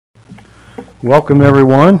Welcome,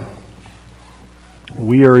 everyone.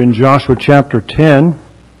 We are in Joshua chapter 10.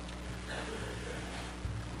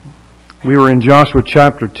 We were in Joshua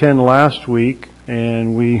chapter 10 last week,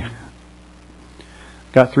 and we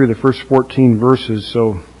got through the first 14 verses.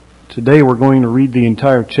 So today we're going to read the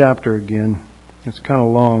entire chapter again. It's kind of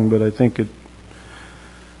long, but I think it's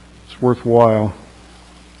worthwhile.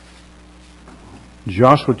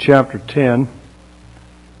 Joshua chapter 10.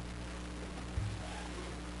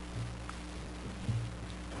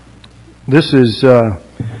 This is the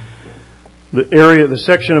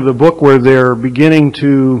section of the book where they're beginning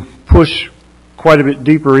to push quite a bit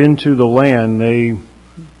deeper into the land.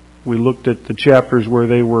 We looked at the chapters where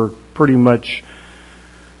they were pretty much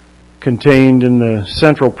contained in the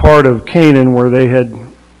central part of Canaan, where they had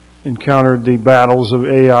encountered the battles of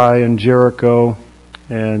Ai and Jericho,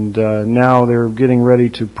 and now they're getting ready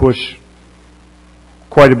to push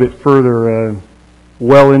quite a bit further,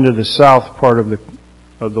 well into the south part of the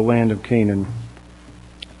land of Canaan.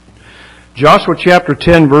 Joshua chapter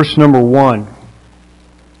 10, verse number 1. It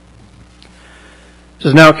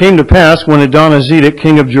says, "Now it came to pass, when Adonizedek,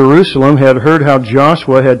 king of Jerusalem, had heard how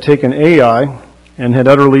Joshua had taken Ai, and had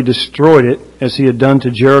utterly destroyed it, as he had done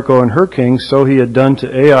to Jericho and her king, so he had done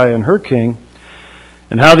to Ai and her king,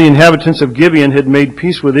 and how the inhabitants of Gibeon had made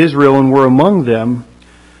peace with Israel and were among them,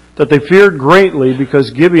 that they feared greatly,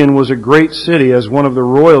 because Gibeon was a great city, as one of the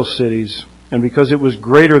royal cities, and because it was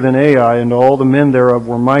greater than Ai, and all the men thereof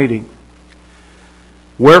were mighty.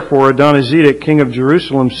 Wherefore Adonizedek, king of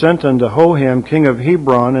Jerusalem, sent unto Hoham, king of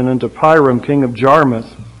Hebron, and unto Piram, king of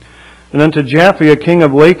Jarmuth, and unto Japhia, king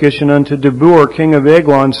of Lachish, and unto Debur, king of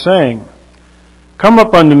Eglon, saying, Come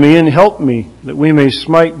up unto me, and help me, that we may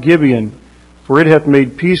smite Gibeon, for it hath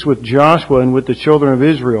made peace with Joshua and with the children of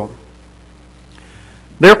Israel.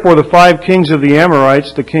 Therefore the 5 kings of the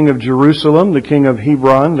Amorites, the king of Jerusalem, the king of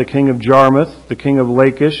Hebron, the king of Jarmuth, the king of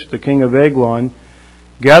Lachish, the king of Eglon,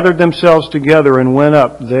 gathered themselves together and went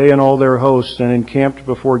up, they and all their hosts, and encamped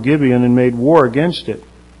before Gibeon and made war against it.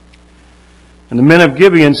 And the men of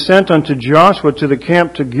Gibeon sent unto Joshua to the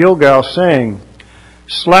camp to Gilgal, saying,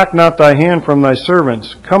 Slack not thy hand from thy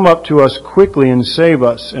servants. Come up to us quickly and save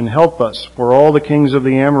us and help us, for all the kings of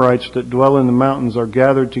the Amorites that dwell in the mountains are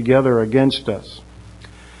gathered together against us.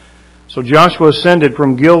 So Joshua ascended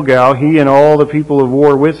from Gilgal, he and all the people of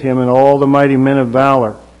war with him, and all the mighty men of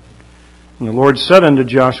valor. And the Lord said unto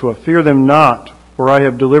Joshua, Fear them not, for I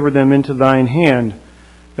have delivered them into thine hand.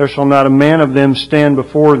 There shall not a man of them stand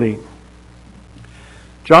before thee.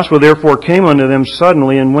 Joshua therefore came unto them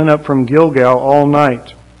suddenly, and went up from Gilgal all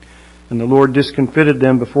night. And the Lord discomfited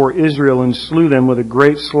them before Israel, and slew them with a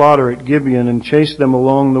great slaughter at Gibeon, and chased them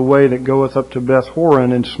along the way that goeth up to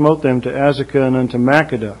Beth-horon, and smote them to Azekah and unto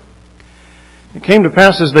Makkedah. It came to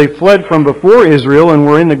pass as they fled from before Israel, and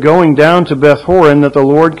were in the going down to Beth-horon, that the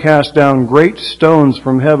Lord cast down great stones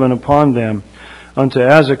from heaven upon them unto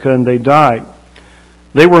Azekah, and they died.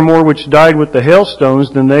 They were more which died with the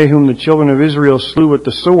hailstones than they whom the children of Israel slew with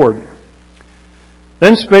the sword.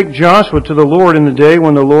 Then spake Joshua to the Lord in the day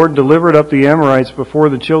when the Lord delivered up the Amorites before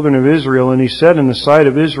the children of Israel, and he said in the sight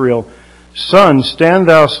of Israel, Sun, stand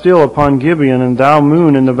thou still upon Gibeon, and thou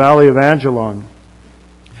moon in the valley of Ajalon.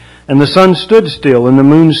 And the sun stood still, and the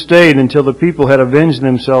moon stayed, until the people had avenged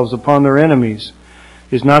themselves upon their enemies.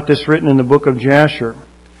 Is not this written in the book of Jasher?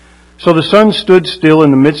 So the sun stood still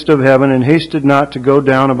in the midst of heaven, and hasted not to go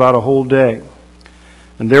down about a whole day.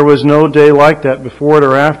 And there was no day like that before it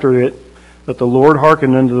or after it, that the Lord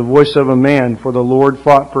hearkened unto the voice of a man, for the Lord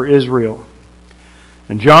fought for Israel.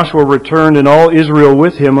 And Joshua returned, and all Israel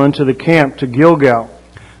with him, unto the camp to Gilgal.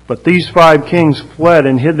 But these 5 kings fled,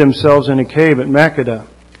 and hid themselves in a cave at Makkedah.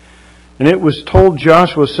 And it was told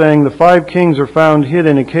Joshua, saying, The 5 kings are found hid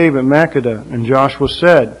in a cave at Makkedah. And Joshua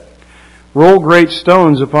said, Roll great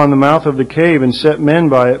stones upon the mouth of the cave, and set men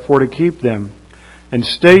by it for to keep them. And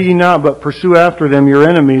stay ye not, but pursue after them your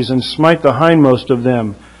enemies, and smite the hindmost of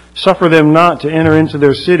them. Suffer them not to enter into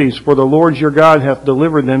their cities, for the Lord your God hath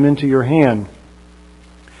delivered them into your hand.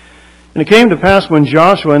 And it came to pass, when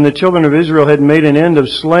Joshua and the children of Israel had made an end of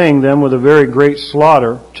slaying them with a very great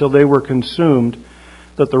slaughter, till they were consumed,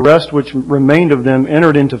 that the rest which remained of them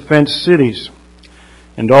entered into fenced cities.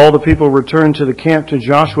 And all the people returned to the camp to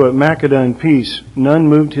Joshua at Makkedah in peace. None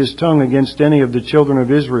moved his tongue against any of the children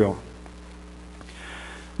of Israel.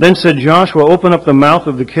 Then said Joshua, Open up the mouth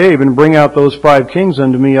of the cave, and bring out those 5 kings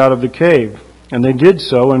unto me out of the cave. And they did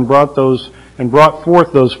so, and brought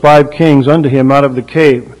forth those 5 kings unto him out of the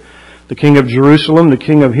cave. The king of Jerusalem, the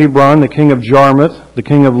king of Hebron, the king of Jarmuth, the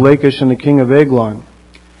king of Lachish, and the king of Eglon.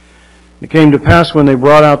 It came to pass when they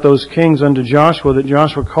brought out those kings unto Joshua, that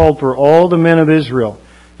Joshua called for all the men of Israel,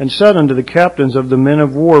 and said unto the captains of the men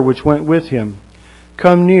of war which went with him,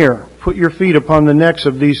 Come near, put your feet upon the necks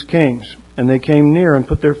of these kings. And they came near and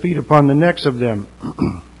put their feet upon the necks of them.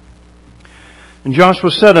 And Joshua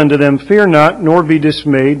said unto them, Fear not, nor be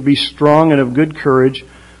dismayed, be strong and of good courage,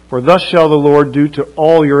 for thus shall the Lord do to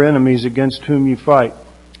all your enemies against whom you fight.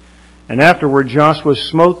 And afterward Joshua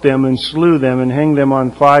smote them and slew them and hanged them on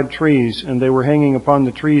 5 trees, and they were hanging upon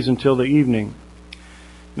the trees until the evening.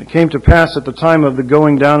 And it came to pass at the time of the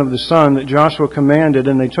going down of the sun that Joshua commanded,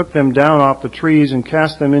 and they took them down off the trees and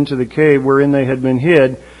cast them into the cave wherein they had been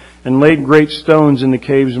hid, and laid great stones in the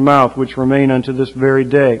cave's mouth, which remain unto this very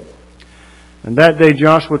day. And that day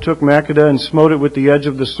Joshua took Makkedah and smote it with the edge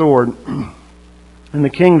of the sword, and the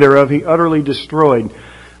king thereof he utterly destroyed.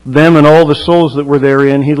 Them and all the souls that were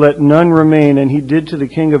therein he let none remain, and he did to the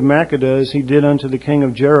king of Makkedah as he did unto the king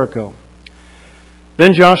of Jericho.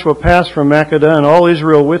 Then Joshua passed from Makkedah and all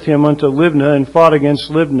Israel with him unto Libnah, and fought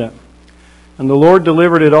against Libnah. And the Lord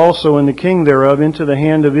delivered it also and the king thereof into the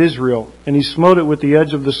hand of Israel. And he smote it with the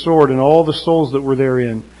edge of the sword, and all the souls that were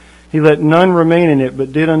therein. He let none remain in it,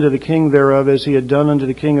 but did unto the king thereof as he had done unto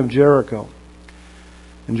the king of Jericho.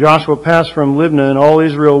 And Joshua passed from Libnah and all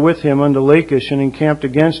Israel with him unto Lachish, and encamped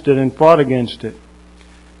against it, and fought against it.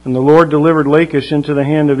 And the Lord delivered Lachish into the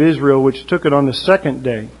hand of Israel, which took it on the 2nd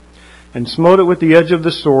day, and smote it with the edge of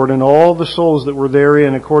the sword, and all the souls that were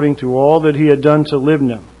therein, according to all that he had done to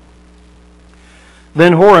Libnah.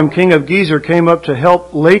 Then Horam, king of Gezer, came up to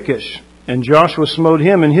help Lachish, and Joshua smote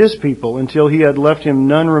him and his people until he had left him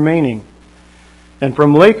none remaining. And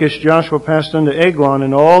from Lachish Joshua passed unto Eglon,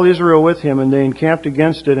 and all Israel with him, and they encamped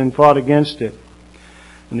against it and fought against it.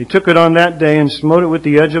 And he took it on that day and smote it with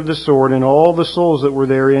the edge of the sword, and all the souls that were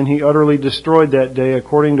therein he utterly destroyed that day,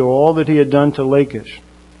 according to all that he had done to Lachish.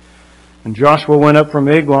 And Joshua went up from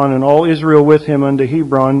Eglon, and all Israel with him unto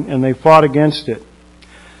Hebron, and they fought against it.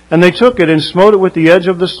 And they took it and smote it with the edge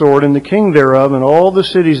of the sword, and the king thereof, and all the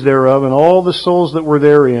cities thereof, and all the souls that were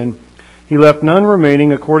therein. He left none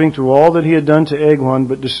remaining according to all that he had done to Eglon,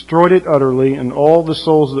 but destroyed it utterly, and all the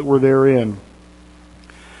souls that were therein.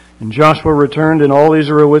 And Joshua returned, and all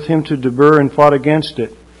Israel with him, to Debir, and fought against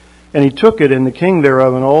it. And he took it, and the king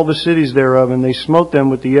thereof, and all the cities thereof, and they smote them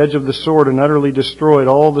with the edge of the sword, and utterly destroyed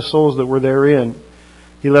all the souls that were therein.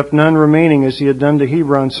 He left none remaining, as he had done to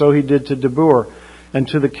Hebron, so he did to Debir, and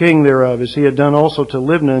to the king thereof, as he had done also to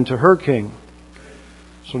Libnah and to her king.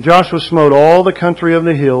 So Joshua smote all the country of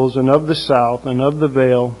the hills, and of the south, and of the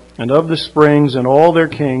vale, and of the springs, and all their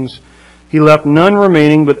kings. He left none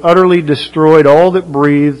remaining, but utterly destroyed all that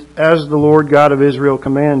breathed, as the Lord God of Israel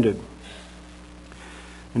commanded.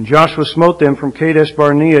 And Joshua smote them from Kadesh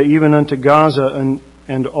Barnea even unto Gaza,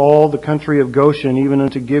 and all the country of Goshen, even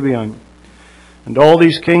unto Gibeon. And all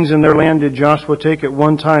these kings in their land did Joshua take at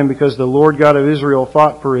one time, because the Lord God of Israel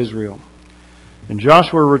fought for Israel. And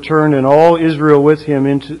Joshua returned, and all Israel with him,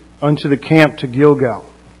 unto the camp to Gilgal.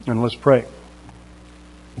 And let's pray.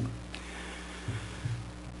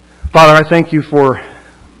 Father, I thank you for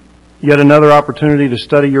yet another opportunity to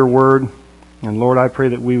study your word. And Lord, I pray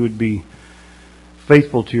that we would be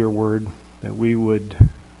faithful to your word, that we would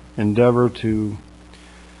endeavor to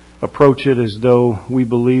approach it as though we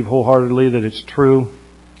believe wholeheartedly that it's true.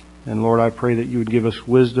 And Lord, I pray that you would give us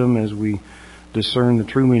wisdom as we discern the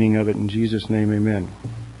true meaning of it. In Jesus' name, amen.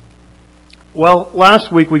 Well, last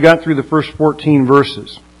week we got through the first 14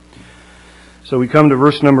 verses. So we come to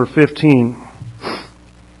verse number 15.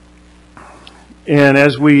 And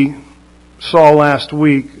as we saw last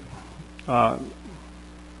week,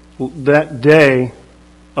 that day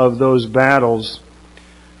of those battles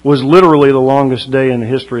was literally the longest day in the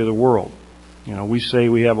history of the world. You know, we say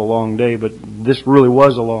we have a long day, but this really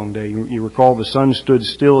was a long day. You recall the sun stood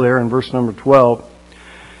still there in verse number 12.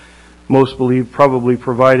 Most believe probably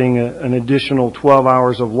providing an additional 12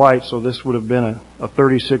 hours of light, so this would have been a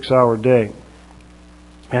 36-hour day.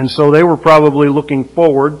 And so they were probably looking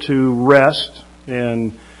forward to rest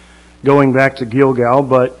and going back to Gilgal,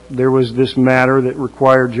 but there was this matter that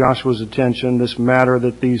required Joshua's attention, this matter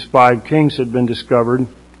that these 5 kings had been discovered.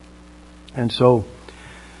 And so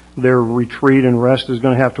their retreat and rest is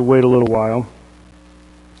going to have to wait a little while.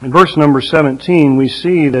 In verse number 17, we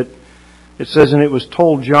see that it says, and it was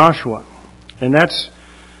told Joshua. And that's,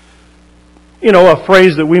 a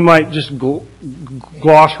phrase that we might just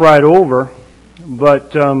gloss right over.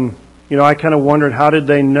 But, I kind of wondered, how did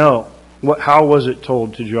they know? How was it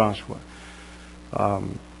told to Joshua?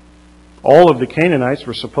 All of the Canaanites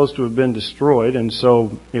were supposed to have been destroyed, and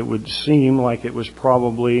so it would seem like it was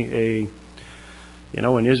probably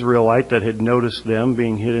an Israelite that had noticed them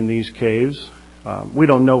being hid in these caves. We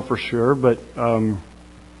don't know for sure, but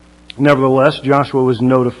Nevertheless, Joshua was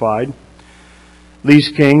notified. These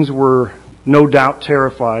kings were no doubt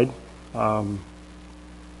terrified.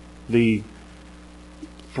 The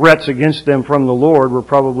threats against them from the Lord were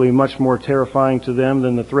probably much more terrifying to them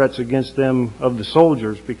than the threats against them of the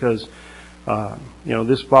soldiers, because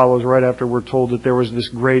this follows right after we're told that there was this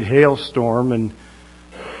great hailstorm, and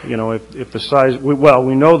if the size,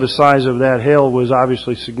 we know the size of that hail was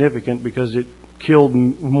obviously significant because it killed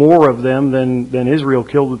more of them than Israel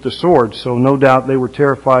killed with the sword. So no doubt they were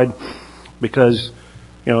terrified because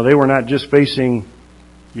they were not just facing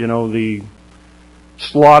the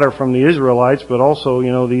slaughter from the Israelites, but also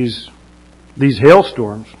these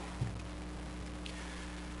hailstorms.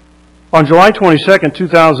 On July 22nd,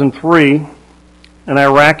 2003, an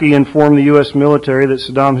Iraqi informed the U.S. military that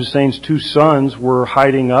Saddam Hussein's two sons were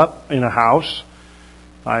hiding up in a house.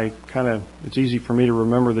 It's easy for me to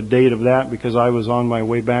remember the date of that because I was on my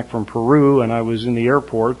way back from Peru and I was in the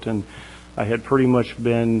airport, and I had pretty much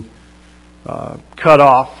been cut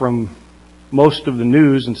off from most of the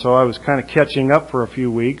news, and so I was kind of catching up for a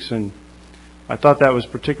few weeks, and I thought that was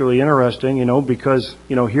particularly interesting, because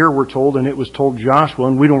here we're told, and it was told Joshua,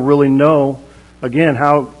 and we don't really know, again,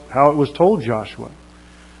 how it was told Joshua.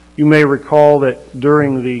 You may recall that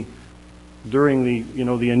during the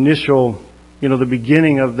initial, the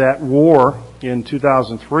beginning of that war in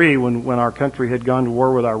 2003, when our country had gone to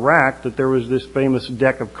war with Iraq, that there was this famous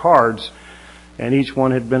deck of cards, and each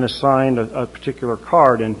one had been assigned a particular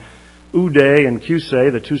card. And Uday and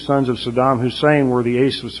Qusay, the two sons of Saddam Hussein, were the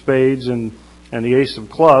ace of spades and the ace of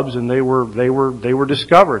clubs, and they were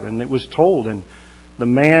discovered, and it was told. And the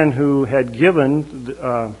man who had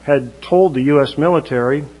had told the U.S.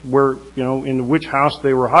 military where, in which house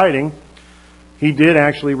they were hiding. He did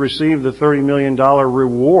actually receive the $30 million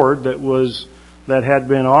reward that had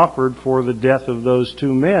been offered for the death of those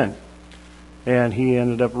two men. And he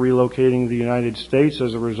ended up relocating to the United States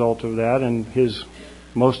as a result of that, and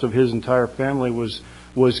most of his entire family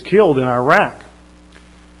was killed in Iraq.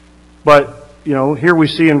 But, here we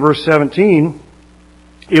see in verse 17,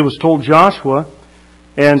 it was told Joshua,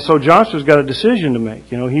 and so Joshua's got a decision to make.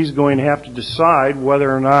 He's going to have to decide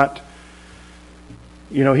whether or not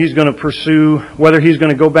he's going to pursue, whether he's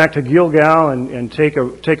going to go back to Gilgal and take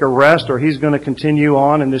a rest, or he's going to continue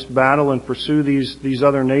on in this battle and pursue these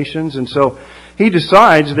other nations. And so he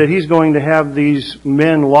decides that he's going to have these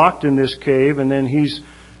men locked in this cave, and then he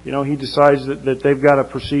decides that they've got to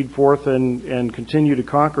proceed forth and continue to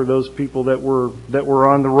conquer those people that were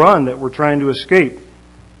on the run, that were trying to escape.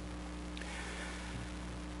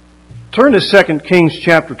 Turn to 2 Kings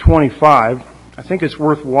chapter 25. I think it's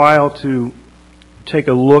worthwhile to take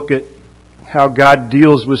a look at how God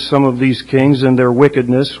deals with some of these kings and their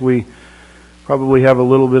wickedness. We probably have a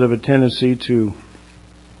little bit of a tendency to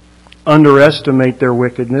underestimate their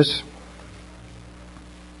wickedness.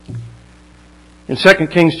 In 2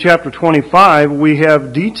 Kings chapter 25, we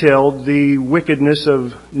have detailed the wickedness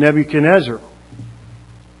of Nebuchadnezzar.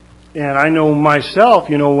 And I know myself,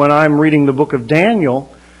 when I'm reading the book of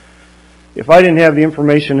Daniel, if I didn't have the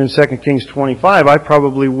information in 2 Kings 25, I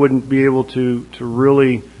probably wouldn't be able to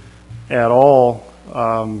really at all,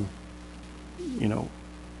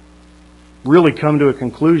 really come to a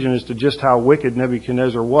conclusion as to just how wicked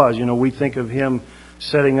Nebuchadnezzar was. We think of him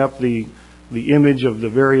setting up the image of the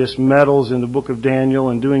various metals in the book of Daniel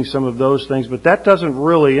and doing some of those things, but that doesn't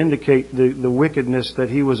really indicate the wickedness that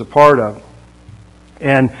he was a part of.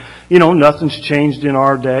 And, nothing's changed in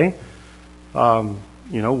our day.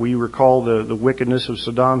 We recall the wickedness of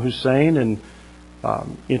Saddam Hussein, and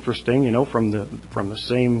interesting, from the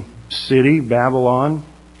same city, Babylon.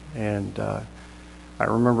 And I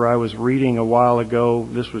remember I was reading a while ago.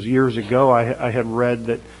 This was years ago. I had read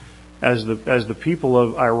that as the people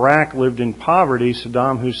of Iraq lived in poverty,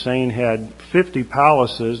 Saddam Hussein had 50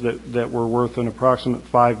 palaces that were worth an approximate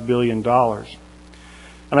 $5 billion.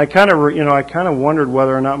 And I kind of wondered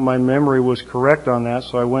whether or not my memory was correct on that,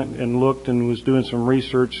 so I went and looked and was doing some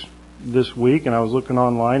research this week, and I was looking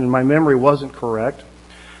online, and my memory wasn't correct.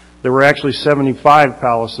 There were actually 75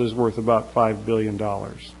 palaces worth about $5 billion.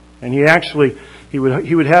 And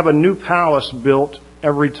he would have a new palace built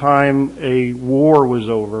every time a war was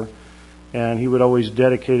over, and he would always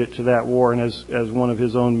dedicate it to that war. And as one of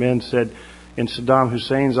his own men said, in Saddam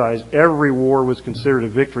Hussein's eyes, every war was considered a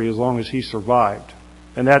victory as long as he survived.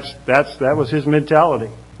 And that was his mentality.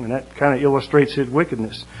 And that kind of illustrates his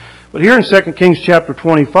wickedness. But here in 2 Kings chapter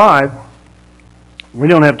 25, we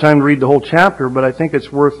don't have time to read the whole chapter, but I think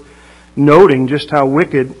it's worth noting just how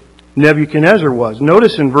wicked Nebuchadnezzar was.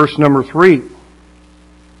 Notice in verse number 3.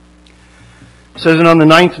 It says, and on the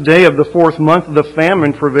 9th day of the 4th month, the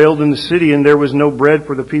famine prevailed in the city, and there was no bread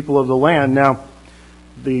for the people of the land. Now,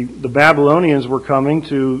 the Babylonians were coming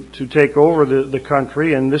to take over the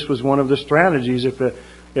country, and this was one of the strategies.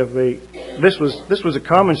 This was a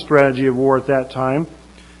common strategy of war at that time.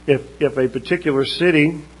 If a particular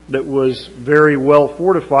city that was very well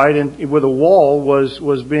fortified and with a wall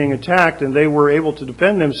was being attacked, and they were able to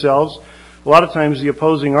defend themselves, a lot of times the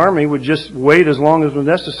opposing army would just wait as long as was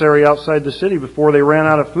necessary outside the city before they ran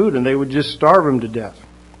out of food, and they would just starve them to death.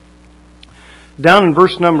 Down in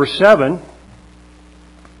verse number 7, it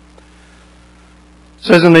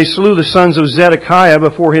says, and they slew the sons of Zedekiah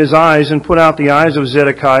before his eyes, and put out the eyes of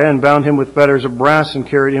Zedekiah, and bound him with fetters of brass, and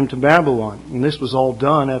carried him to Babylon. And this was all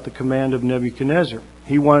done at the command of Nebuchadnezzar.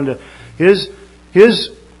 He wanted to, his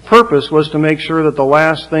purpose was to make sure that the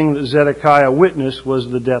last thing that Zedekiah witnessed was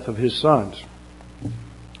the death of his sons.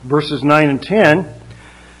 Verses 9 and 10,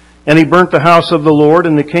 and he burnt the house of the Lord,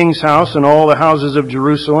 and the king's house, and all the houses of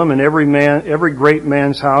Jerusalem, and every great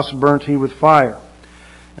man's house burnt he with fire.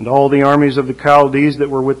 And all the armies of the Chaldees that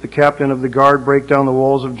were with the captain of the guard brake down the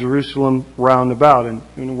walls of Jerusalem round about.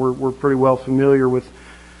 And we're pretty well familiar with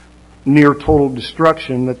near total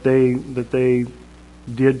destruction that they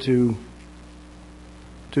did to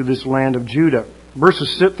this land of Judah.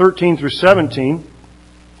 Verses 13 through 17,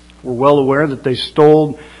 we're well aware that they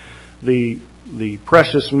stole the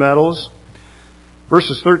precious metals.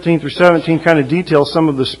 Verses 13 through 17 kind of detail some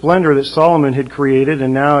of the splendor that Solomon had created,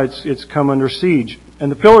 and now it's come under siege. And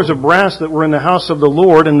the pillars of brass that were in the house of the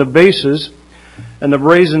Lord, and the bases, and the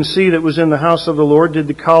brazen sea that was in the house of the Lord, did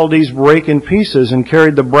the Chaldees break in pieces, and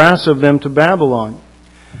carried the brass of them to Babylon.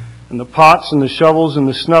 And the pots, and the shovels, and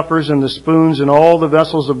the snuffers, and the spoons, and all the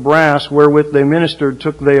vessels of brass wherewith they ministered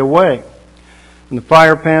took they away. And the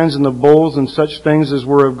fire pans, and the bowls, and such things as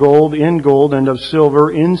were of gold, in gold, and of silver,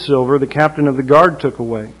 in silver, the captain of the guard took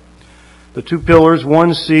away. The 2 pillars,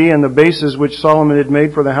 1 sea, and the bases which Solomon had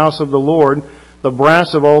made for the house of the Lord, the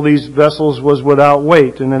brass of all these vessels was without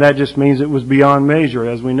weight, and that just means it was beyond measure.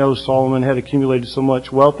 As we know, Solomon had accumulated so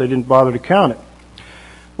much wealth, they didn't bother to count it.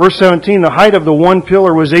 Verse 17, the height of the 1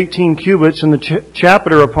 pillar was 18 cubits, and the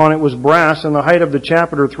chapiter upon it was brass, and the height of the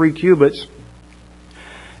chapiter 3 cubits.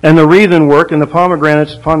 And the wreathen work and the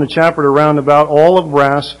pomegranates upon the chapiter round about, all of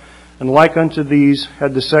brass, and like unto these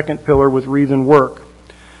had the 2nd pillar with wreathen work.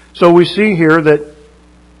 So we see here that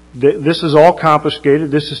this is all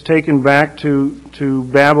confiscated. This is taken back to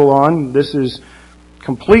Babylon. This is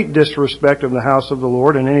complete disrespect of the house of the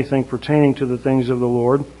Lord and anything pertaining to the things of the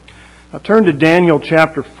Lord. Now turn to Daniel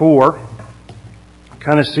chapter 4.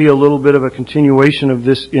 Kind of see a little bit of a continuation of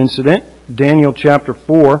this incident. Daniel chapter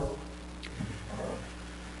 4.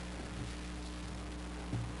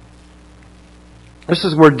 This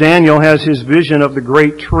is where Daniel has his vision of the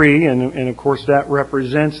great tree, and of course that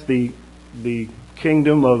represents the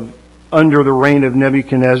kingdom of under the reign of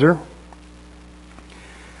Nebuchadnezzar.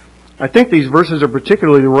 I think these verses are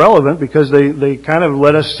particularly relevant because they kind of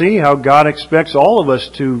let us see how God expects all of us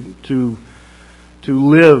to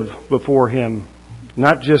live before Him.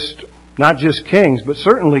 Not just kings, but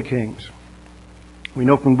certainly kings. We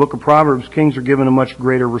know from the book of Proverbs, kings are given a much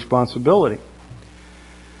greater responsibility.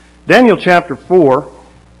 Daniel chapter 4,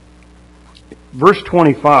 verse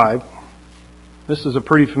 25. This is a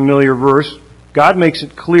pretty familiar verse. God makes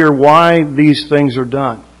it clear why these things are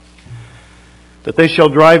done. That they shall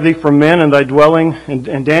drive thee from men and thy dwelling,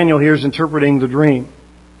 and Daniel here is interpreting the dream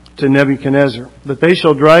to Nebuchadnezzar. That they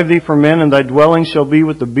shall drive thee from men, and thy dwelling shall be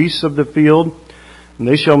with the beasts of the field, and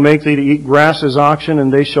they shall make thee to eat grass as oxen,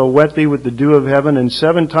 and they shall wet thee with the dew of heaven, and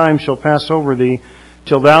 7 times shall pass over thee,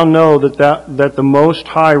 till thou know that the Most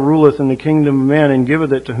High ruleth in the kingdom of men, and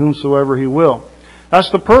giveth it to whomsoever He will. That's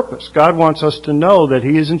the purpose. God wants us to know that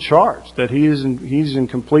He is in charge, that He's in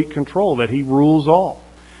complete control, that He rules all.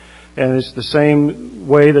 And it's the same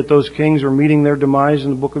way that those kings are meeting their demise in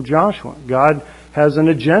the book of Joshua. God has an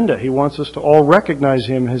agenda. He wants us to all recognize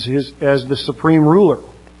Him as the supreme ruler.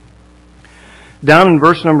 Down in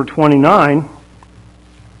verse number 29,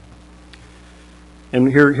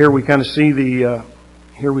 and here we kind of see the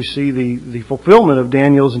fulfillment of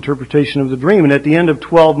Daniel's interpretation of the dream. And at the end of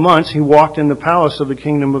 12 months, he walked in the palace of the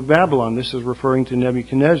kingdom of Babylon. This is referring to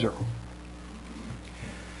Nebuchadnezzar.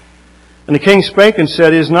 And the king spake and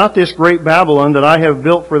said, Is not this great Babylon that I have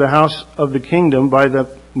built for the house of the kingdom by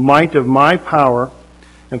the might of my power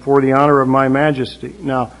and for the honor of my majesty?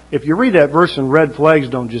 Now, if you read that verse and red flags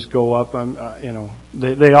don't just go up,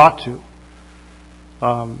 they ought to.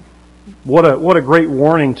 What a great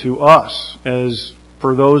warning to us as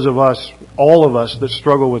for those of us, all of us that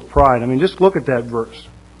struggle with pride. I mean, just look at that verse.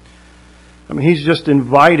 I mean, he's just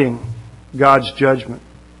inviting God's judgment.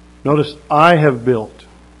 Notice, I have built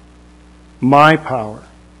my power,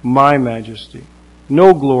 my majesty.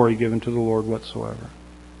 No glory given to the Lord whatsoever.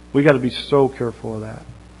 We got to be so careful of that.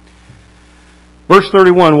 Verse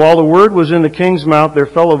 31, while the word was in the king's mouth, there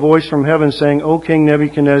fell a voice from heaven saying, O King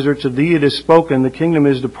Nebuchadnezzar, to thee it is spoken, the kingdom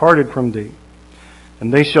is departed from thee.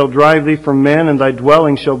 And they shall drive thee from men, and thy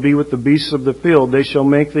dwelling shall be with the beasts of the field. They shall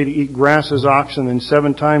make thee to eat grass as oxen, and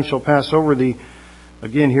 7 times shall pass over thee.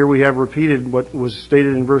 Again, here we have repeated what was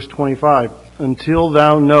stated in verse 25. Until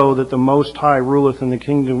thou know that the Most High ruleth in the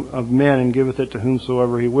kingdom of men, and giveth it to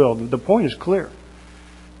whomsoever he will. The point is clear.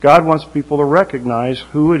 God wants people to recognize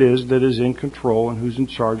who it is that is in control and who's in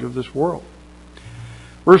charge of this world.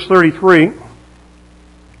 Verse 33,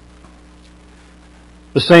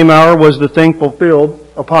 the same hour was the thing fulfilled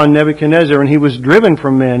upon Nebuchadnezzar, and he was driven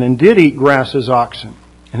from men, and did eat grass as oxen.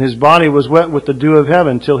 And his body was wet with the dew of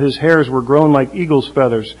heaven, till his hairs were grown like eagle's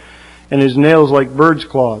feathers, and his nails like bird's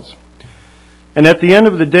claws. And at the end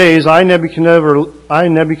of the days, I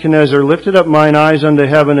Nebuchadnezzar, lifted up mine eyes unto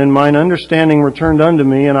heaven, and mine understanding returned unto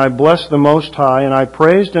me, and I blessed the Most High, and I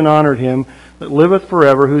praised and honored him that liveth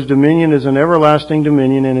forever, whose dominion is an everlasting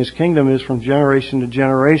dominion, and his kingdom is from generation to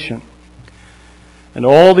generation. And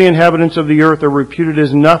all the inhabitants of the earth are reputed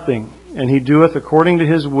as nothing, and he doeth according to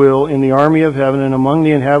his will in the army of heaven and among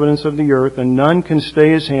the inhabitants of the earth, and none can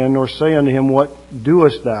stay his hand, nor say unto him, What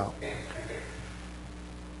doest thou?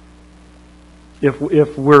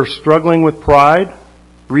 If we're struggling with pride,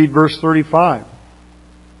 read verse 35.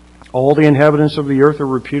 All the inhabitants of the earth are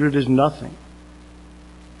reputed as nothing.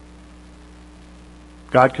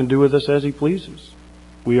 God can do with us as he pleases.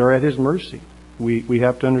 We are at his mercy. We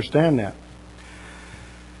have to understand that.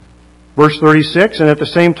 Verse 36, and at the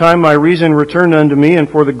same time my reason returned unto me, and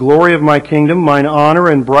for the glory of my kingdom mine honor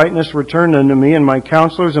and brightness returned unto me, and my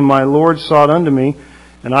counselors and my lords sought unto me,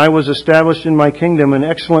 and I was established in my kingdom, and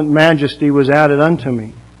excellent majesty was added unto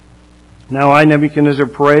me. Now I, Nebuchadnezzar,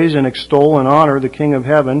 praise and extol and honor the King of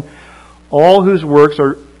heaven, all whose works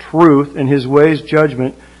are truth and his ways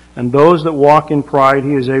judgment, and those that walk in pride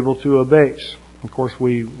he is able to abase. Of course,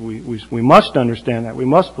 we must understand that. We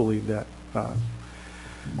must believe that.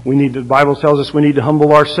 The Bible tells us we need to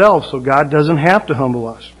humble ourselves, so God doesn't have to humble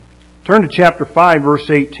us. Turn to chapter 5,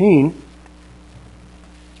 verse 18.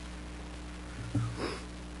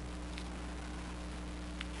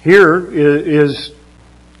 Here is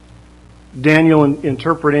Daniel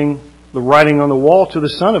interpreting the writing on the wall to the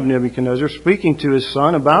son of Nebuchadnezzar, speaking to his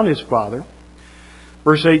son about his father.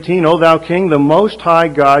 Verse 18, O thou king, the Most High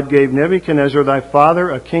God gave Nebuchadnezzar thy father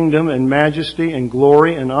a kingdom and majesty and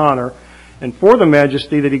glory and honor. And for the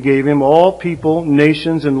majesty that he gave him, all people,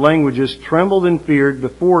 nations, and languages trembled and feared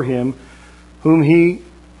before him. Whom he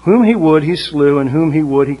would he slew, and whom he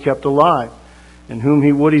would he kept alive. And whom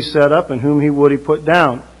he would he set up, and whom he would he put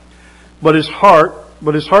down. But his heart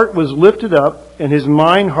was lifted up, and his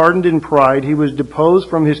mind hardened in pride. He was deposed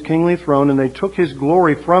from his kingly throne, and they took his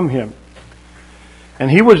glory from him. And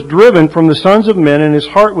he was driven from the sons of men, and his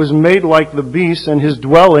heart was made like the beasts, and his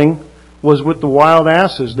dwelling was with the wild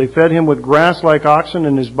asses. They fed him with grass like oxen,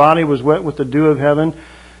 and his body was wet with the dew of heaven.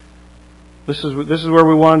 This is where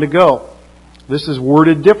we wanted to go. This is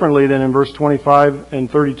worded differently than in verse 25 and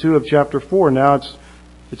 32 of chapter 4. Now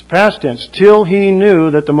it's past tense. Till he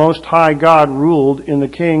knew that the Most High God ruled in the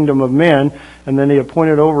kingdom of men, and then he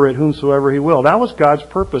appointed over it whomsoever he will. That was God's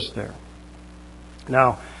purpose there.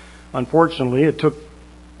 Now, unfortunately, it took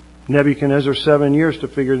Nebuchadnezzar 7 years to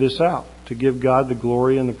figure this out, to give God the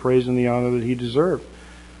glory and the praise and the honor that he deserved.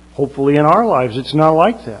 Hopefully in our lives it's not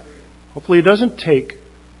like that. Hopefully it doesn't take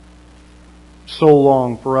so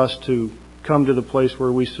long for us to come to the place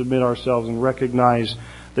where we submit ourselves and recognize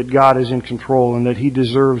that God is in control and that he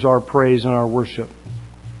deserves our praise and our worship.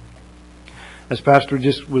 As Pastor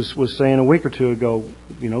just was saying a week or two ago,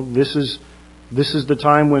 this is the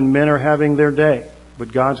time when men are having their day,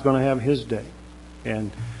 but God's going to have his day.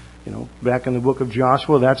 And back in the book of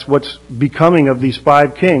Joshua, that's what's becoming of these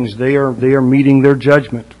 5 kings. They are meeting their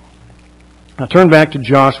judgment. Now turn back to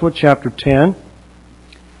Joshua chapter 10.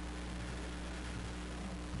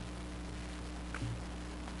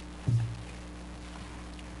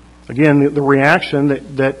 Again, the reaction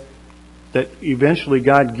that eventually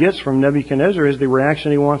God gets from Nebuchadnezzar is the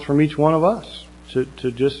reaction he wants from each one of us.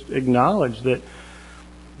 To just acknowledge that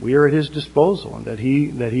we are at his disposal, and that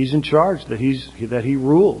he's in charge, that he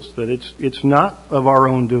rules, that it's not of our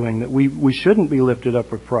own doing, that we shouldn't be lifted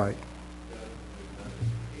up with pride.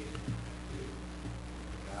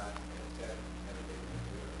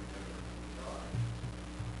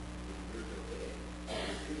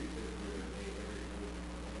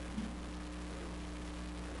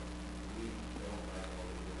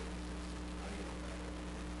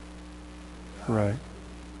 Right.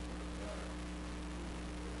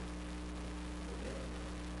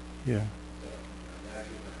 Yeah.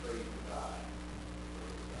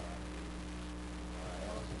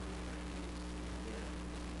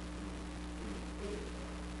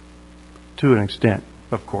 To an extent,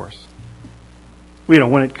 of course.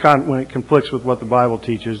 When it conflicts with what the Bible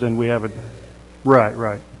teaches, then we have it.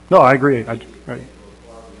 Right. No, I agree. Right.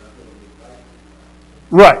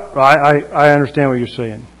 I understand what you're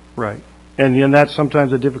saying. Right. And that's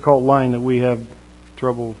sometimes a difficult line that we have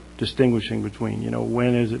trouble distinguishing between.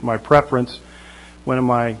 When is it my preference? When am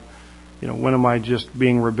I just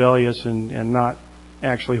being rebellious and not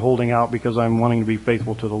actually holding out because I'm wanting to be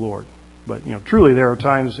faithful to the Lord? But, truly there are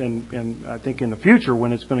times, and I think in the future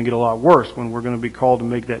when it's going to get a lot worse, when we're going to be called to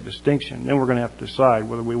make that distinction. Then we're going to have to decide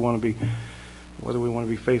whether we want to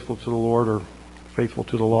be faithful to the Lord or faithful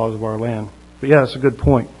to the laws of our land. But yeah, that's a good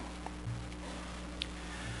point.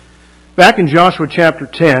 Back in Joshua chapter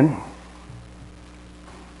 10,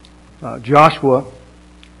 Joshua,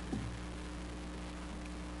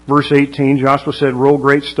 verse 18, Joshua said, "Roll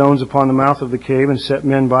great stones upon the mouth of the cave and set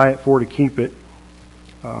men by it for to keep it."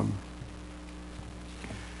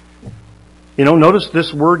 Notice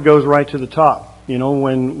this word goes right to the top.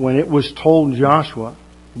 When it was told Joshua,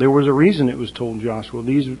 there was a reason it was told Joshua.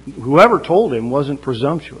 Whoever told him wasn't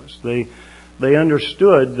presumptuous. They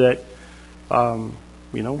understood that,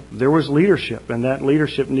 there was leadership, and that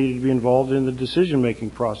leadership needed to be involved in the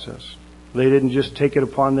decision-making process. They didn't just take it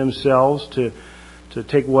upon themselves to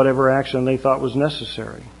take whatever action they thought was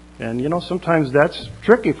necessary. And, sometimes that's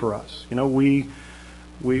tricky for us. We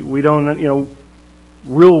don't,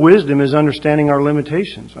 real wisdom is understanding our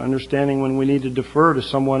limitations, understanding when we need to defer to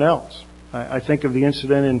someone else. I think of the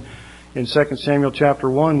incident in 2 Samuel chapter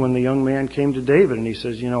 1 when the young man came to David and he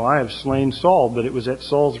says, I have slain Saul, but it was at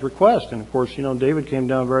Saul's request. And of course, David came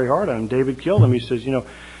down very hard on him. David killed him. He says,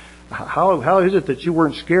 how is it that you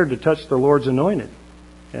weren't scared to touch the Lord's anointed?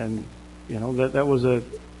 And, that was a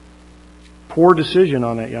poor decision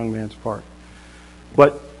on that young man's part.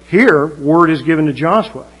 But here, word is given to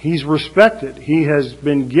Joshua. He's respected. He has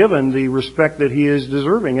been given the respect that he is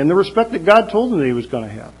deserving and the respect that God told him that he was going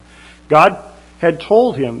to have. God had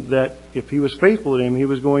told him that if he was faithful to him, he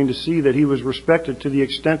was going to see that he was respected to the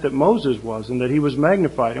extent that Moses was and that he was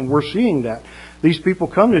magnified. And we're seeing that. These people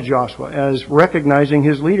come to Joshua as recognizing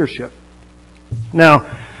his leadership.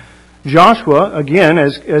 Now, Joshua, again,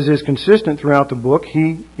 as is consistent throughout the book,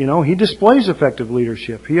 he displays effective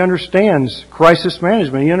leadership. He understands crisis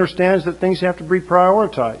management. He understands that things have to be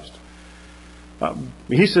prioritized.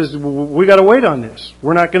 He says, we got to wait on this.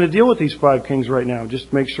 We're not going to deal with these 5 kings right now.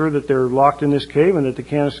 Just make sure that they're locked in this cave and that they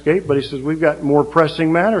can't escape. But he says, we've got more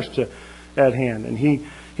pressing matters at hand. And he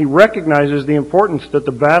recognizes the importance that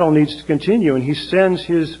the battle needs to continue. And he sends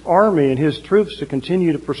his army and his troops to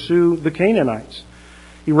continue to pursue the Canaanites.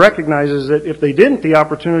 He recognizes that if they didn't, the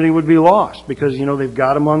opportunity would be lost because, they've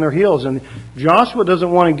got them on their heels. And Joshua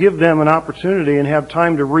doesn't want to give them an opportunity and have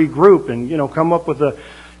time to regroup and, come up with a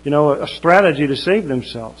strategy to save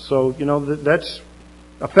themselves. So, that's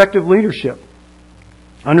effective leadership.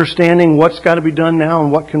 Understanding what's got to be done now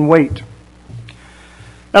and what can wait.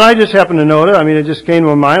 And I just happen to note it. It just came to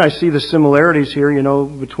my mind. I see the similarities here,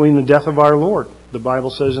 between the death of our Lord. The Bible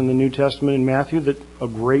says in the New Testament in Matthew that a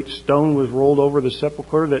great stone was rolled over the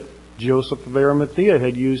sepulchre that Joseph of Arimathea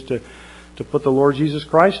had used to put the Lord Jesus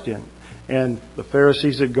Christ in. And the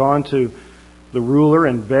Pharisees had gone to the ruler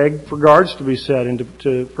and begged for guards to be set and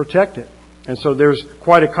to protect it. And so there's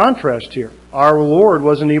quite a contrast here. Our Lord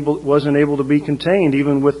wasn't able to be contained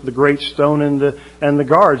even with the great stone and the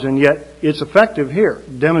guards, and yet it's effective here.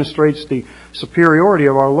 It demonstrates the superiority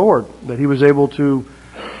of our Lord, that He was able to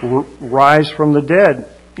rise from the dead,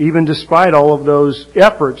 even despite all of those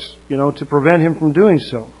efforts, to prevent Him from doing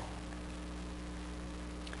so.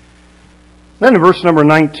 Then in verse number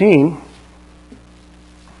 19,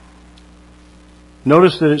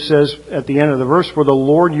 notice that it says at the end of the verse, "For the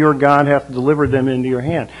Lord your God hath delivered them into your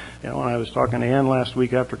hand." And I was talking to Ann last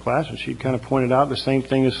week after class, and she kind of pointed out the same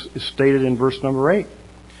thing is stated in verse number 8.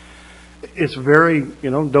 It's very,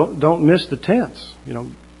 don't miss the tense.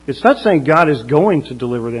 It's not saying God is going to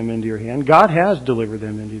deliver them into your hand. God has delivered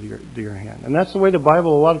them into your hand. And that's the way the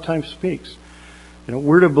Bible a lot of times speaks.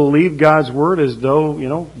 We're to believe God's word as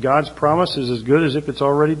though, God's promise is as good as if it's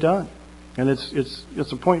already done. And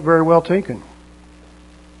it's a point very well taken.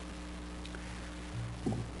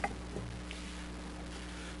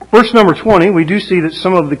 Verse number 20, we do see that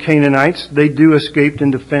some of the Canaanites, they do escape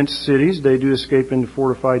into fenced cities. They do escape into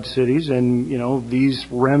fortified cities. And, these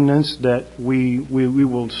remnants that we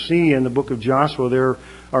will see in the book of Joshua, there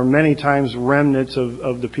are many times remnants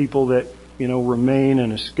of the people that, remain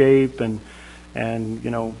and escape. And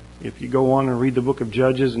if you go on and read the book of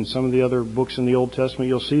Judges and some of the other books in the Old Testament,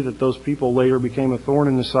 you'll see that those people later became a thorn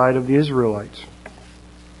in the side of the Israelites.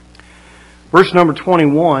 Verse number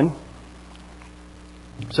 21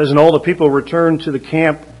 says, "And all the people returned to the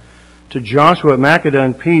camp to Joshua at Makkedah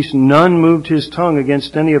in peace. None moved his tongue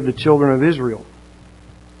against any of the children of Israel."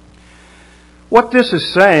 What this is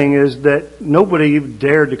saying is that nobody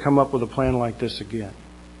dared to come up with a plan like this again.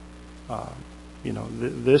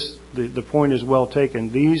 The point is well taken.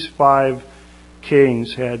 These 5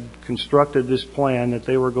 kings had constructed this plan that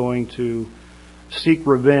they were going to seek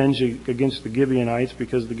revenge against the Gibeonites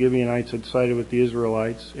because the Gibeonites had sided with the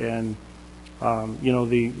Israelites. And,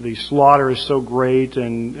 the slaughter is so great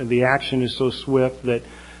and the action is so swift that,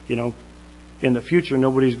 in the future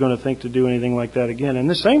nobody's going to think to do anything like that again. And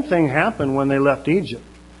the same thing happened when they left Egypt.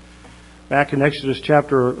 Back in Exodus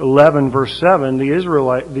chapter 11, verse 7, the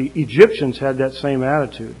Egyptians had that same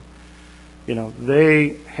attitude.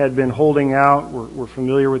 They had been holding out. We're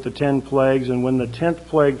familiar with the 10 plagues, and when the 10th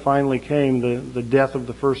plague finally came, the death of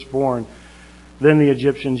the firstborn, then the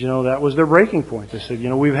Egyptians, that was their breaking point. They said,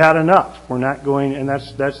 we've had enough. We're not going, and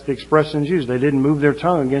that's the expressions used. They didn't move their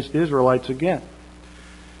tongue against the Israelites again.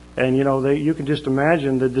 And you can just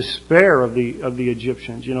imagine the despair of the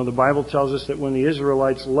Egyptians. The Bible tells us that when the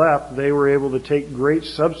Israelites left, they were able to take great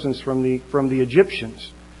substance from the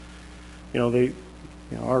Egyptians.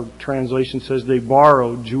 Our translation says they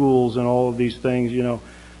borrowed jewels and all of these things.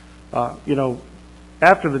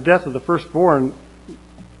 After the death of the firstborn,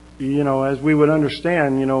 as we would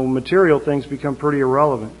understand, material things become pretty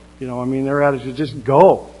irrelevant. Their attitude is just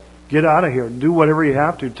go, get out of here, do whatever you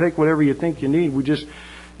have to, take whatever you think you need. We just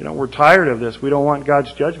we're tired of this. We don't want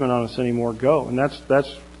God's judgment on us anymore. Go. And that's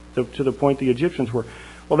to the point the Egyptians were.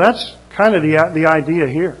 Well, that's kind of the idea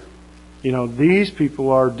here. These people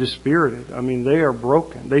are dispirited. They are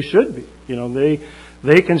broken. They should be.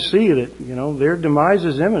 They can see that, their demise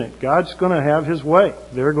is imminent. God's going to have His way.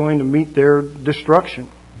 They're going to meet their destruction.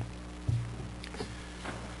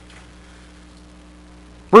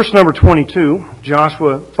 Verse number 22,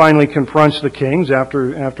 Joshua finally confronts the kings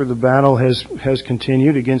after the battle has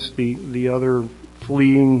continued against the other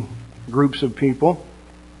fleeing groups of people.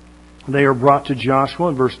 They are brought to Joshua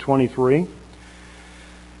in verse 23.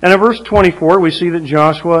 And in verse 24, we see that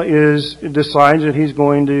Joshua decides that he's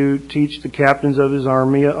going to teach the captains of his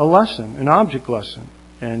army a lesson, an object lesson.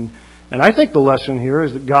 And I think the lesson here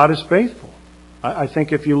is that God is faithful. I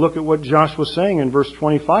think if you look at what Joshua's saying in verse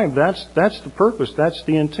 25, that's the purpose, that's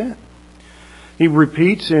the intent. He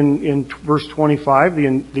repeats in verse 25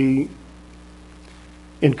 the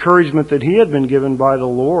encouragement that he had been given by the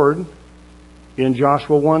Lord in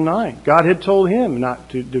Joshua 1:9. God had told him not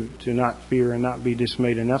to not fear and not be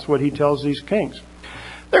dismayed, and that's what he tells these kings.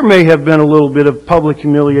 There may have been a little bit of public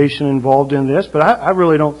humiliation involved in this, but I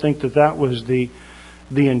really don't think that was the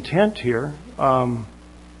intent here.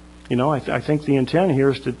 I think the intent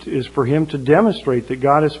here is for him to demonstrate that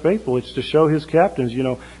God is faithful. It's to show his captains,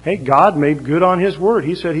 hey, God made good on His word.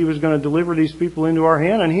 He said He was going to deliver these people into our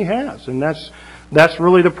hand, and He has. And that's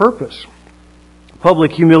really the purpose.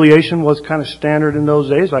 Public humiliation was kind of standard in those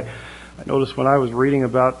days. I noticed when I was reading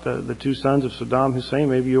about the 2 sons of Saddam Hussein,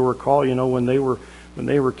 maybe you'll recall, when they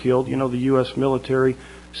were killed, the U.S. military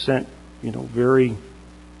sent, very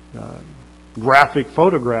graphic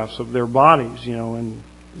photographs of their bodies, and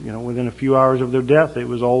within a few hours of their death, it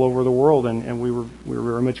was all over the world, and we were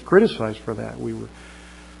very much criticized for that. We were,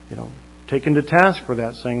 taken to task for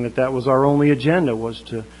that, saying that was our only agenda, was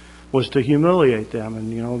to humiliate them.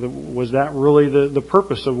 And was that really the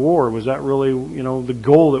purpose of war? Was that really the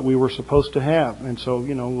goal that we were supposed to have? And so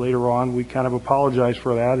later on, we kind of apologized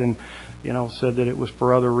for that and said that it was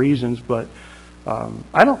for other reasons, but.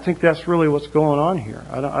 I don't think that's really what's going on here.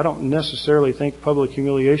 I don't necessarily think public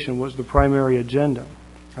humiliation was the primary agenda.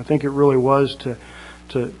 I think it really was to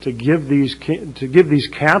give these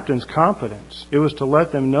captains confidence. It was to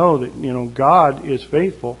let them know that God is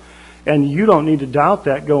faithful, and you don't need to doubt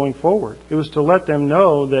that going forward. It was to let them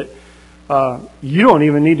know that you don't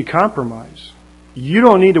even need to compromise. You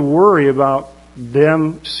don't need to worry about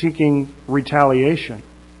them seeking retaliation,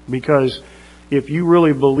 because if you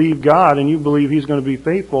really believe God and you believe He's going to be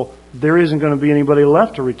faithful, there isn't going to be anybody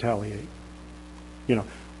left to retaliate.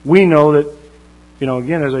 We know that,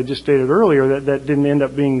 again, as I just stated earlier, that didn't end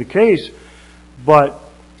up being the case. But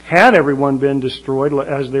had everyone been destroyed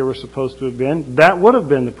as they were supposed to have been, that would have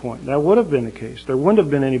been the point. That would have been the case. There wouldn't have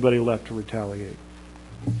been anybody left to retaliate.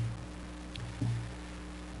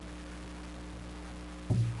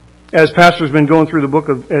 as Pastor's been going through the book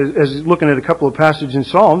of, as looking at a couple of passages in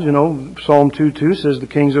Psalms, Psalm 2:2 says the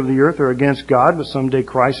kings of the earth are against God, but someday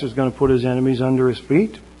Christ is going to put his enemies under his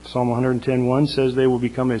feet. Psalm 110:1 says they will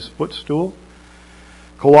become his footstool.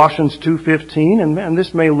 Colossians 2:15, and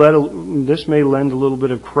this may lend a little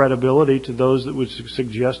bit of credibility to those that would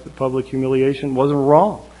suggest that public humiliation wasn't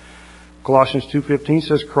wrong. Colossians 2:15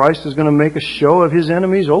 says Christ is going to make a show of his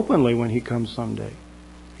enemies openly when he comes someday.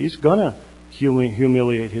 He's going to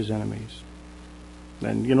humiliate his enemies.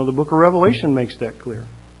 And, the book of Revelation makes that clear.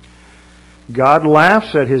 God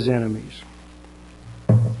laughs at his enemies.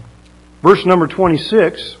 Verse number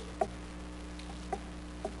 26,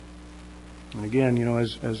 and again,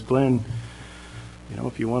 as Glenn,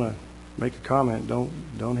 if you want to make a comment,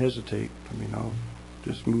 don't hesitate. I'll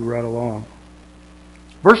just move right along.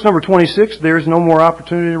 Verse number 26, there's no more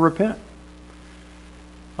opportunity to repent.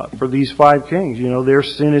 For these 5 kings, their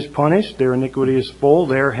sin is punished, their iniquity is full,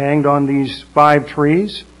 they're hanged on these 5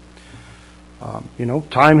 trees.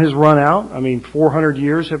 Time has run out. 400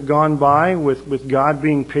 years have gone by with God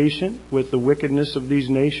being patient with the wickedness of these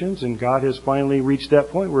nations, and God has finally reached that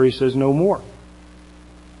point where he says no more.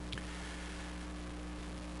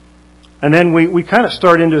 And then we kind of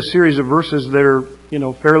start into a series of verses that are,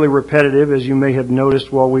 fairly repetitive, as you may have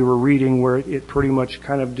noticed while we were reading, where it pretty much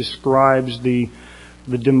kind of describes the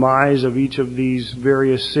demise of each of these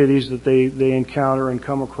various cities that they encounter and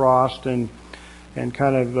come across, and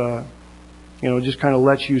kind of just kind of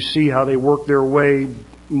lets you see how they work their way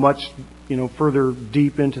much further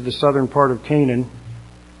deep into the southern part of Canaan.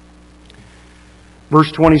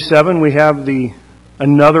 Verse 27, we have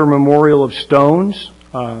another memorial of stones.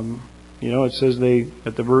 It says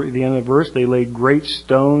at the end of the verse, they laid great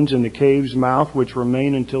stones in the cave's mouth, which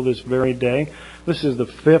remain until this very day. This is the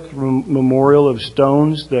 5th memorial of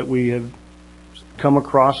stones that we have come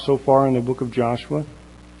across so far in the book of Joshua.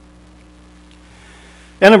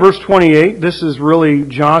 And in verse 28, this is really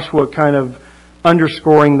Joshua kind of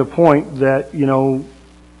underscoring the point that,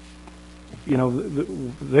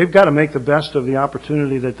 they've got to make the best of the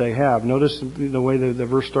opportunity that they have. Notice the way the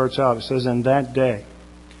verse starts out. It says, "in that day."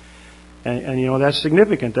 And that's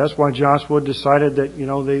significant. That's why Joshua decided that,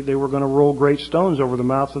 they were going to roll great stones over the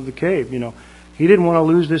mouth of the cave. He didn't want to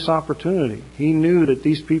lose this opportunity. He knew that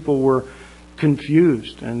these people were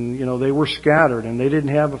confused, and they were scattered, and they didn't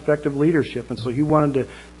have effective leadership, and so he wanted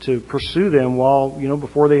to pursue them while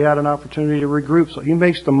before they had an opportunity to regroup. So he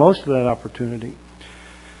makes the most of that opportunity.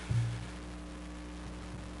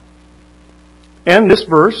 And this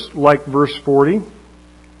verse, like verse 40,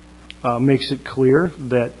 makes it clear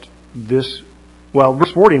that verse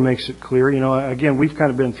 40 makes it clear. Again, we've kind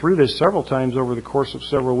of been through this several times over the course of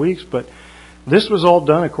several weeks, but this was all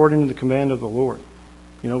done according to the command of the Lord.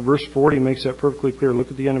 Verse 40 makes that perfectly clear.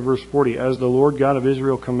 Look at the end of verse 40. "As the Lord God of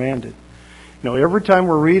Israel commanded." Every time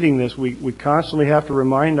we're reading this, we constantly have to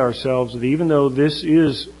remind ourselves that even though this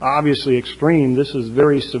is obviously extreme, this is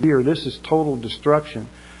very severe, this is total destruction,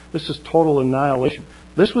 this is total annihilation,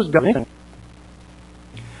 this was God's command.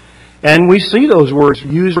 And we see those words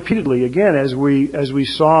used repeatedly. Again, as we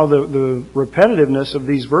saw the repetitiveness of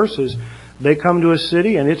these verses, they come to a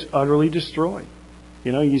city and it's utterly destroyed.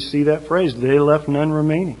 You see that phrase, "they left none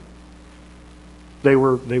remaining." They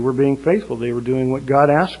were being faithful. They were doing what God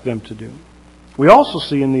asked them to do. We also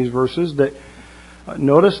see in these verses that,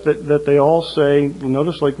 notice that they all say,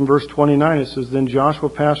 notice like in verse 29, it says, "Then Joshua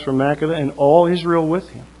passed from Makkedah and all Israel with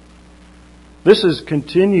him." This is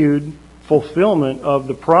continued fulfillment of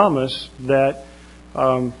the promise that,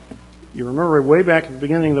 you remember way back at the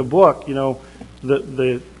beginning of the book,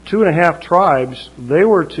 the 2.5 tribes, they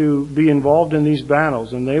were to be involved in these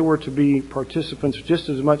battles, and they were to be participants just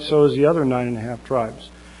as much so as the other 9.5 tribes.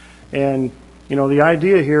 And, the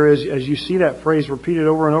idea here is, as you see that phrase repeated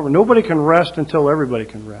over and over, nobody can rest until everybody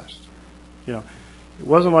can rest. It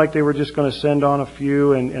wasn't like they were just going to send on a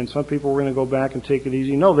few and some people were going to go back and take it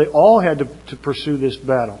easy. No, they all had to pursue this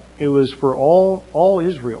battle. It was for all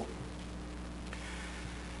Israel.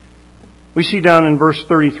 We see down in verse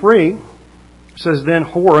 33, it says, "Then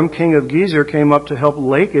Horam, king of Gezer, came up to help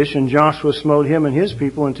Lachish, and Joshua smote him and his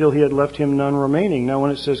people until he had left him none remaining." Now when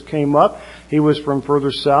it says came up, he was from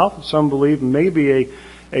further south. Some believe maybe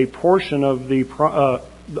a portion of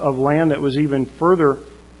of land that was even further,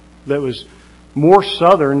 that was more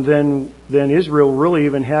southern than Israel really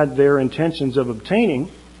even had their intentions of obtaining.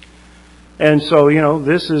 And so,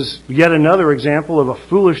 this is yet another example of a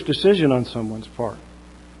foolish decision on someone's part.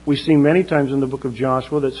 We see many times in the book of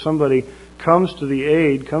Joshua that somebody comes to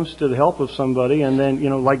the help of somebody, and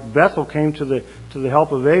then, like Bethel came to the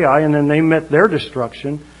help of Ai, and then they met their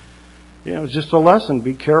destruction. It's just a lesson.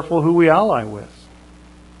 Be careful who we ally with.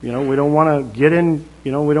 We don't want to get in,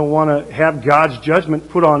 we don't want to have God's judgment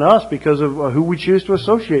put on us because of who we choose to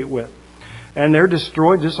associate with. And they're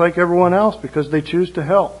destroyed just like everyone else because they choose to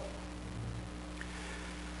hell.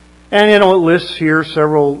 And, it lists here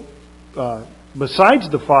several, besides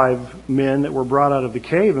the 5 men that were brought out of the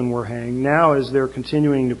cave and were hanged. Now, as they're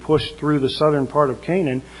continuing to push through the southern part of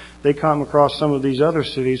Canaan, they come across some of these other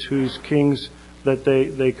cities whose kings that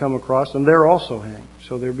they come across, and they're also hanged.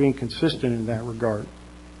 So they're being consistent in that regard.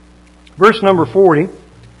 Verse number 40.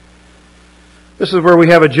 This is where we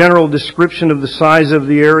have a general description of the size of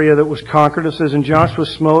the area that was conquered. It says, "And Joshua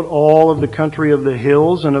smote all of the country of the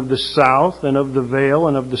hills and of the south and of the vale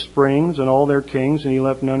and of the springs and all their kings, and he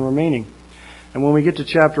left none remaining." And when we get to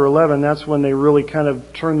chapter 11, that's when they really kind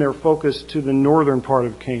of turn their focus to the northern part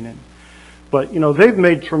of Canaan. But, they've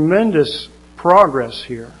made tremendous progress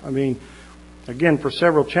here. I mean, again, for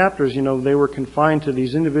several chapters, they were confined to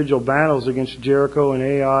these individual battles against Jericho and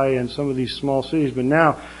Ai and some of these small cities. But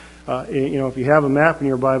now, if you have a map in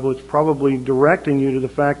your Bible, it's probably directing you to the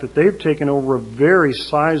fact that they've taken over a very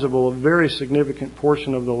sizable, a very significant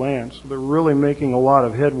portion of the land. So they're really making a lot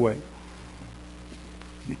of headway.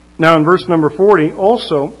 Now in verse number 40,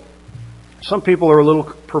 also, some people are a little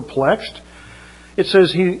perplexed. It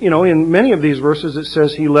says in many of these verses, it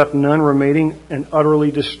says he left none remaining and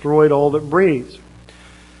utterly destroyed all that breathes.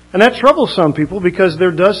 And that troubles some people because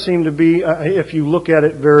there does seem to be, if you look at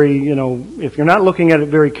it very, if you're not looking at it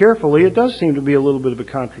very carefully, it does seem to be a little bit of a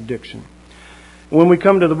contradiction. When we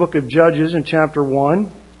come to the book of Judges in chapter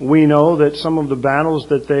 1, we know that some of the battles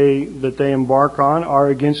that they embark on are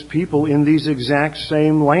against people in these exact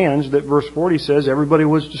same lands that verse 40 says everybody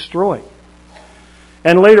was destroyed.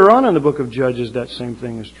 And later on in the book of Judges, that same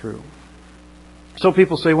thing is true. So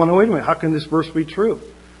people say, well, no, wait a minute, how can this verse be true?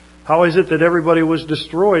 How is it that everybody was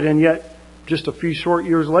destroyed and yet just a few short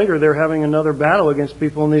years later they're having another battle against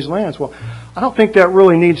people in these lands? Well, I don't think that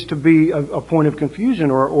really needs to be a point of confusion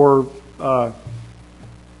or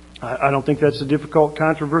I don't think that's a difficult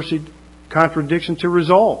contradiction to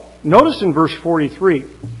resolve. Notice in verse 43, it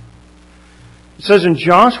says, "And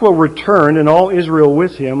Joshua returned and all Israel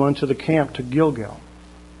with him unto the camp to Gilgal."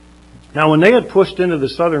 Now when they had pushed into the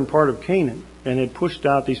southern part of Canaan and had pushed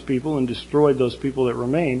out these people and destroyed those people that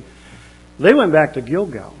remained, they went back to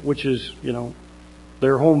Gilgal, which is,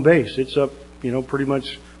 their home base. It's up,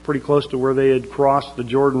 pretty close to where they had crossed the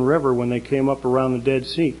Jordan River when they came up around the Dead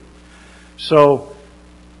Sea. So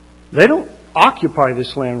they don't occupy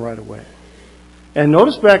this land right away. And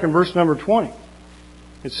notice back in verse number 20,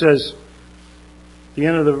 it says, the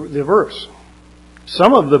end of the verse,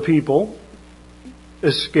 "Some of the people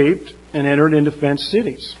escaped and entered into fenced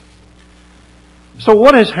cities." So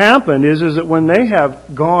what has happened is that when they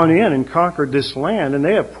have gone in and conquered this land and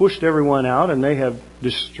they have pushed everyone out and they have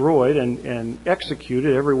destroyed and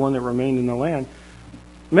executed everyone that remained in the land,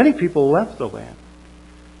 many people left the land.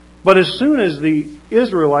 But as soon as the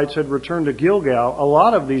Israelites had returned to Gilgal, a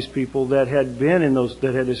lot of these people that had been in those,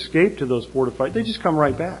 that had escaped to those fortified, they just come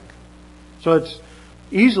right back. So it's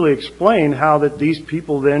easily explained how that these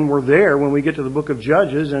people then were there when we get to the book of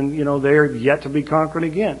Judges and, they are yet to be conquered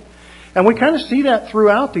again. And we kind of see that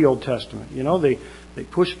throughout the Old Testament. They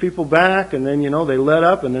push people back and then, they let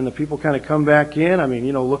up and then the people kind of come back in. I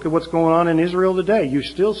mean, look at what's going on in Israel today. You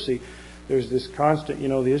still see there's this constant,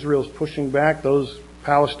 the Israel's pushing back those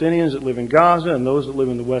Palestinians that live in Gaza and those that live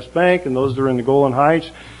in the West Bank and those that are in the Golan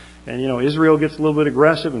Heights. And, Israel gets a little bit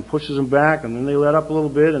aggressive and pushes them back and then they let up a little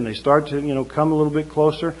bit and they start to, come a little bit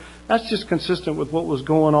closer. That's just consistent with what was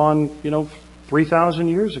going on, 3,000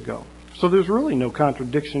 years ago. So there's really no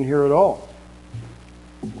contradiction here at all.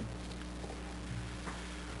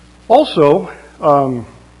 Also,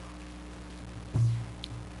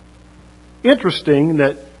 interesting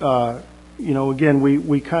that, again,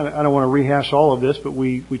 we kind of, I don't want to rehash all of this, but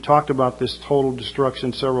we talked about this total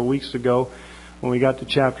destruction several weeks ago when we got to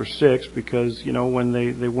chapter 6 because, when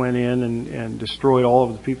they went in and destroyed all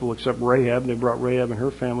of the people except Rahab, they brought Rahab and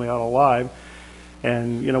her family out alive.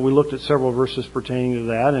 And, we looked at several verses pertaining to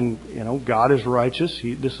that and, God is righteous.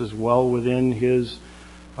 This is well within His,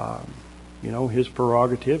 His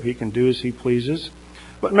prerogative. He can do as He pleases.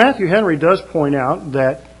 But Matthew Henry does point out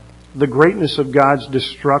that the greatness of God's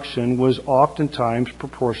destruction was oftentimes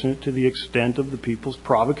proportionate to the extent of the people's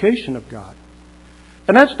provocation of God.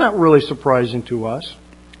 And that's not really surprising to us.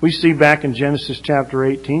 We see back in Genesis chapter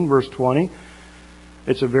 18, verse 20,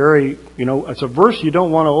 it's a very, it's a verse you don't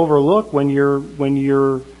want to overlook when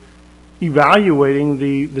you're evaluating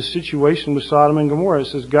the situation with Sodom and Gomorrah. It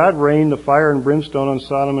says, God rained the fire and brimstone on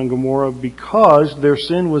Sodom and Gomorrah because their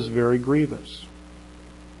sin was very grievous.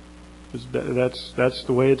 That's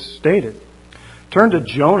the way it's stated. Turn to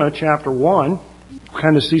Jonah chapter 1.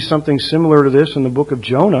 Kind of see something similar to this in the book of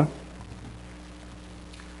Jonah.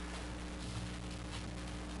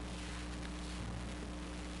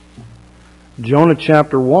 Jonah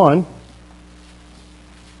chapter 1.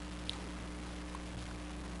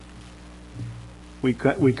 We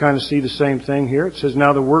kind of see the same thing here. It says,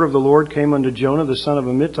 "Now the word of the Lord came unto Jonah, the son of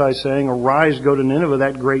Amittai, saying, Arise, go to Nineveh,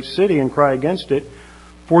 that great city, and cry against it,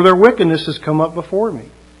 for their wickedness has come up before me."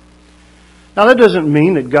 Now that doesn't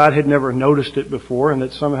mean that God had never noticed it before and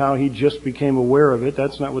that somehow He just became aware of it.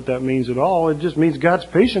 That's not what that means at all. It just means God's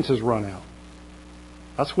patience has run out.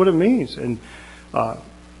 That's what it means. And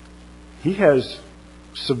He has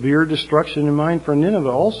severe destruction in mind for Nineveh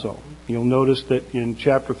also. You'll notice that in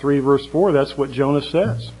chapter 3, verse 4, that's what Jonah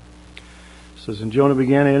says. It says, "And Jonah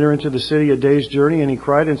began to enter into the city a day's journey, and he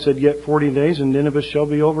cried and said, Yet 40 days, and Nineveh shall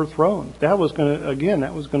be overthrown." That was going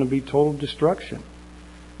to be total destruction.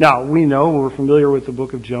 Now, we know, we're familiar with the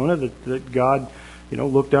book of Jonah, that God,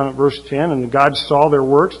 looked down at verse 10, and God saw their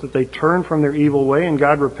works, that they turned from their evil way, and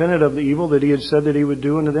God repented of the evil that He had said that He would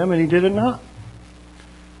do unto them, and He did it not.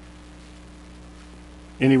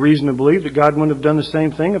 Any reason to believe that God wouldn't have done the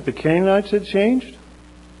same thing if the Canaanites had changed?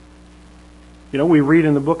 We read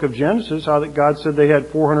in the book of Genesis how that God said they had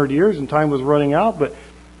 400 years and time was running out, but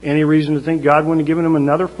any reason to think God wouldn't have given them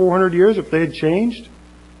another 400 years if they had changed?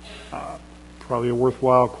 Probably a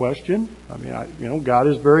worthwhile question. God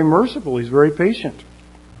is very merciful. He's very patient.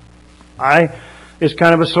 It's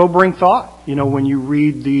kind of a sobering thought, when you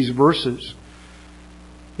read these verses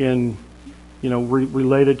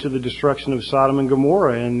related to the destruction of Sodom and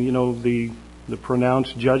Gomorrah and, the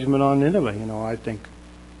pronounced judgment on Nineveh. I think,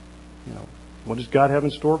 what does God have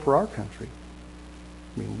in store for our country?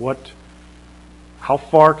 How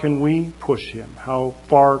far can we push Him? How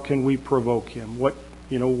far can we provoke Him? What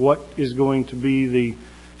is going to be the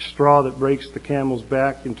straw that breaks the camel's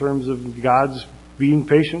back in terms of God's being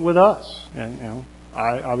patient with us? And,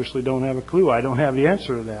 I obviously don't have a clue. I don't have the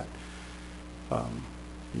answer to that.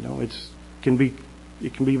 It can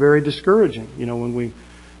be very discouraging, when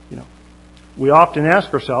we often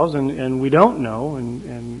ask ourselves, and we don't know,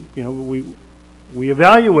 and we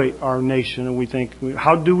evaluate our nation and we think,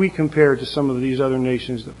 how do we compare to some of these other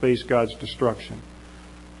nations that face God's destruction?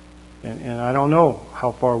 And I don't know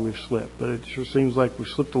how far we've slipped, but it sure seems like we've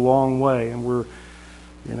slipped a long way, and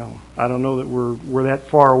I don't know that we're that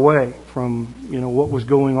far away from, what was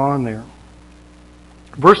going on there.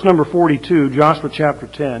 Verse number 42, Joshua chapter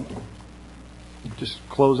 10. Just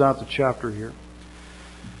close out the chapter here.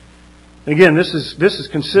 Again, this is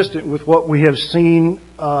consistent with what we have seen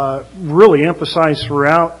really emphasized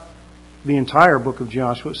throughout the entire book of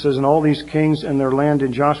Joshua. It says, "And all these kings and their land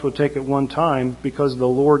did Joshua take at one time, because the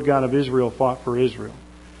Lord God of Israel fought for Israel."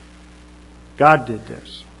 God did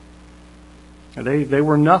this. They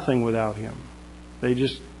were nothing without Him. They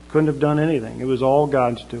just couldn't have done anything. It was all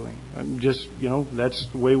God's doing. That's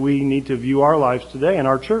the way we need to view our lives today in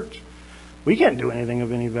our church. We can't do anything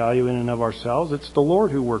of any value in and of ourselves. It's the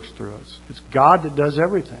Lord who works through us. It's God that does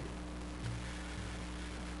everything.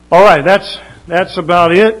 All right, that's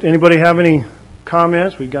about it. Anybody have any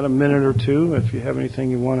comments? We've got a minute or two if you have anything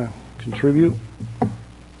you want to contribute.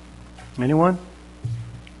 Anyone?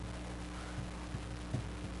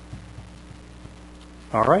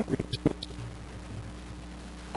 All right.